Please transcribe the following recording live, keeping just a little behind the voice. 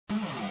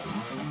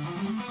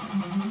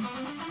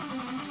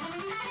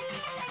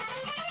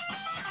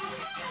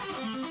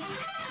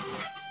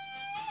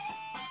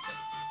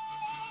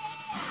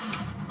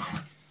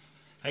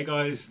Hey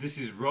guys, this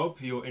is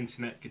Rob, your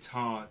internet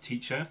guitar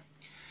teacher.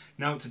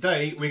 Now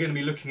today we're going to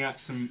be looking at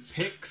some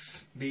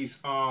picks. These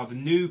are the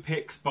new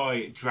picks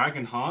by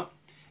Dragonheart.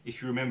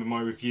 If you remember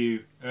my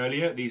review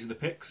earlier, these are the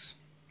picks.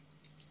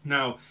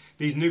 Now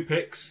these new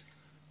picks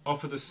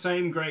offer the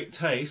same great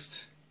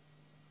taste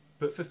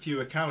but for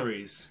fewer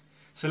calories.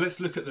 So let's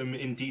look at them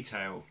in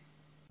detail.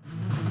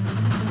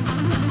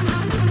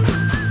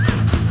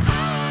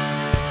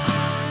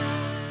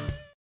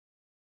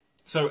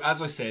 So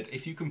as I said,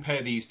 if you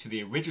compare these to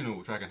the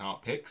original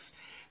Dragonheart picks,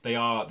 they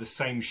are the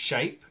same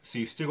shape, so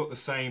you've still got the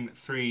same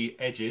three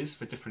edges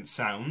for different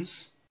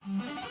sounds.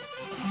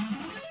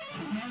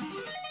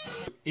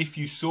 If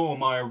you saw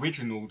my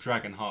original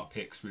Dragonheart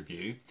picks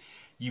review,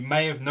 you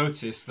may have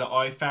noticed that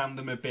I found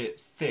them a bit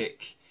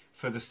thick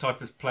for this type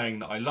of playing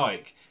that I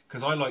like,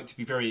 because I like to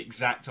be very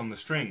exact on the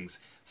strings.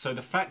 So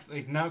the fact that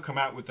they've now come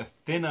out with a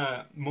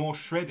thinner, more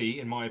shreddy,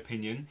 in my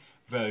opinion,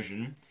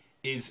 version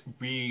is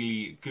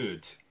really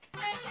good.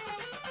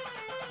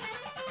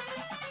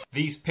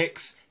 These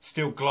picks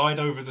still glide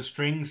over the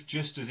strings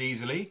just as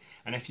easily,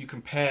 and if you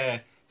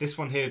compare this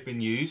one here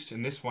been used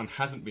and this one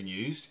hasn't been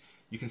used,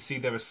 you can see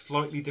they're a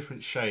slightly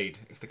different shade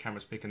if the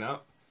camera's picking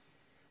up.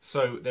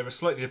 So they're a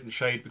slightly different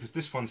shade because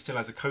this one still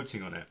has a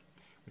coating on it,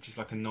 which is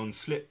like a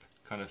non-slip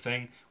kind of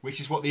thing,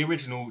 which is what the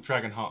original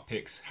Dragonheart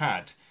picks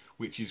had,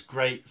 which is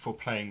great for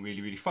playing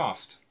really, really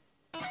fast.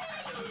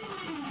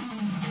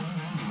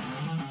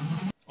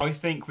 I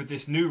think with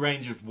this new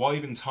range of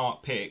Wyverns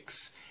Heart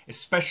picks,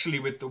 especially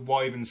with the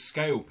Wyverns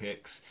scale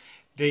picks,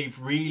 they've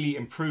really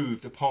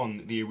improved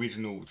upon the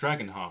original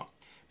Dragonheart,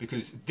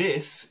 because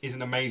this is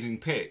an amazing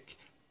pick,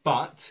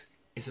 but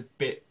it's a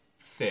bit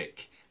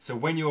thick. So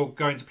when you're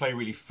going to play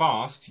really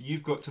fast,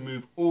 you've got to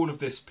move all of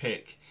this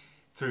pick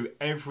through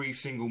every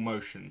single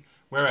motion,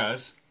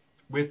 whereas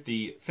with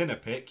the thinner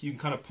pick, you can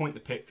kind of point the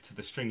pick to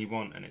the string you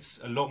want, and it's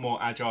a lot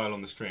more agile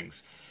on the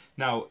strings.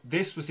 Now,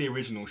 this was the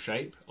original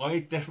shape. I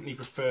definitely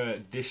prefer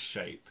this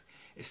shape.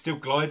 It still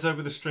glides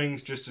over the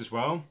strings just as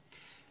well,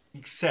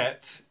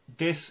 except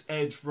this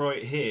edge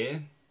right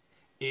here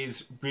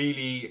is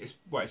really,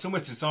 it's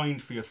almost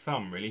designed for your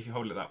thumb, really, if you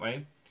hold it that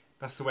way.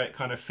 That's the way it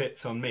kind of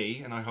fits on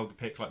me, and I hold the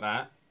pick like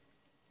that.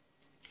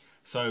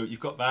 So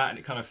you've got that, and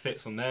it kind of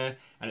fits on there,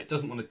 and it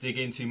doesn't want to dig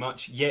in too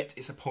much, yet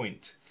it's a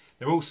point.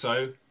 They're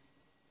also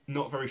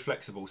not very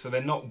flexible, so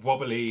they're not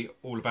wobbly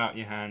all about in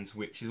your hands,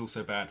 which is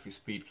also bad for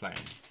speed playing.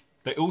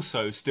 They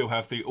also still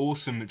have the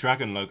awesome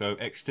dragon logo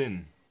etched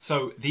in.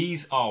 So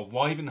these are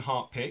Wyvern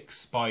Heart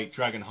picks by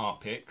Dragonheart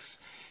picks.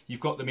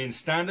 You've got them in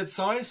standard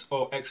size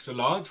or extra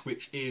large,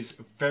 which is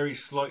very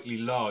slightly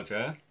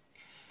larger.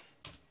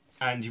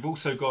 And you've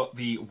also got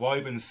the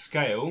Wyvern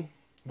scale,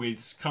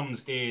 which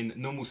comes in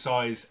normal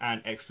size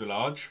and extra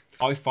large.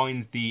 I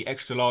find the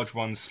extra large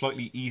ones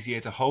slightly easier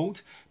to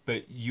hold,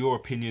 but your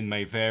opinion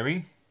may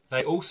vary.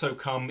 They also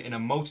come in a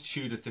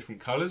multitude of different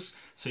colours,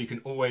 so you can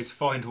always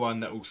find one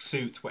that will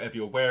suit whatever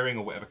you're wearing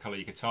or whatever colour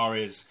your guitar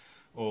is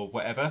or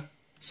whatever.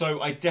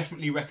 So I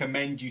definitely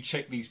recommend you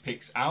check these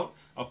picks out.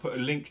 I'll put a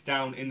link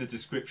down in the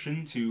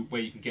description to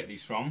where you can get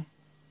these from.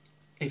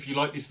 If you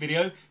like this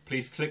video,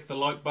 please click the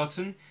like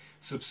button,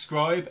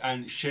 subscribe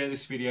and share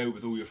this video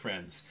with all your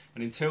friends.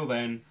 And until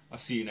then, I'll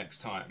see you next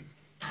time.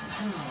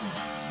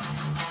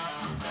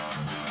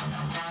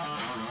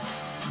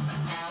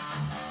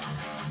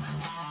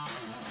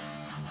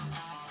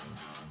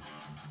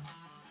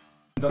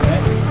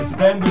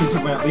 Today I'm going to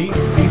talk about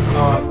these. These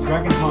are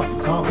Dragonheart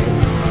guitar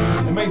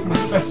picks. They're made from a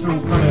special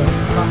kind of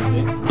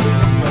plastic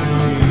that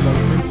really low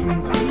friction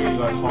and really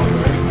low high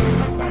wearing, so you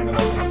can bang a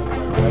lot and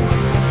wear away.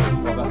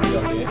 Well, that's the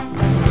idea.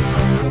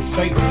 They're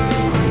shaped a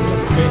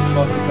bit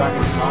like a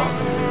dragon's heart.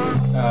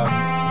 I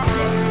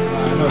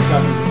know a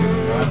dragon is a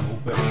fictional animal,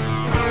 but it's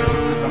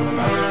kind of a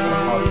magic kind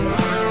of hard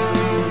shape.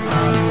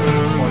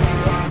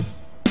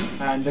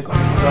 And they've got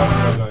the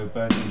dragon logo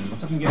burnt in them. Let's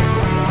see if I can get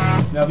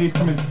it. Now these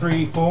come in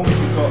three forms.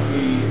 You've got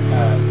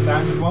the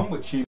standard one, which is